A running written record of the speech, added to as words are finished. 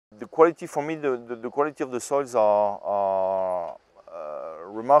the quality, for me, the quality of the soils are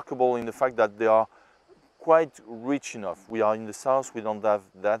remarkable in the fact that they are quite rich enough. We are in the south, we don't have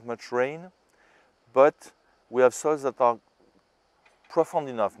that much rain, but we have soils that are profound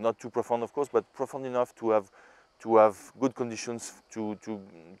enough, not too profound of course, but profound enough to have good conditions to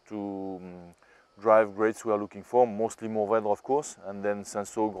drive grapes we are looking for, mostly Mourvèdre of course, and then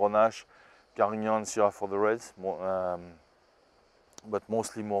Cinsault, Grenache, Carignan and Syrah for the reds, but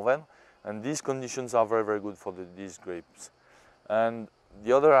mostly Mourvèdre. And these conditions are very, very good for these grapes. And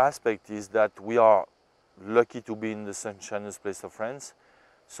the other aspect is that we are lucky to be in the sunshineous place of France,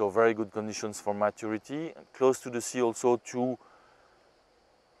 so very good conditions for maturity, close to the sea also to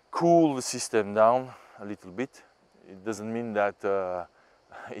cool the system down a little bit. It doesn't mean that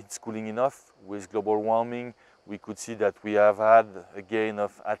it's cooling enough. With global warming, we could see that we have had a gain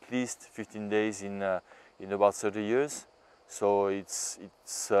of at least 15 days in about 30 years. So it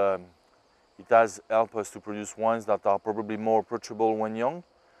has helped us to produce wines that are probably more approachable when young,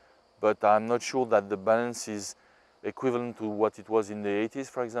 but I'm not sure that the balance is equivalent to what it was in the 80s,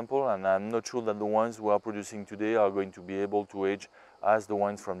 for example, and I'm not sure that the wines we are producing today are going to be able to age as the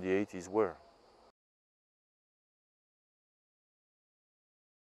wines from the 80s were.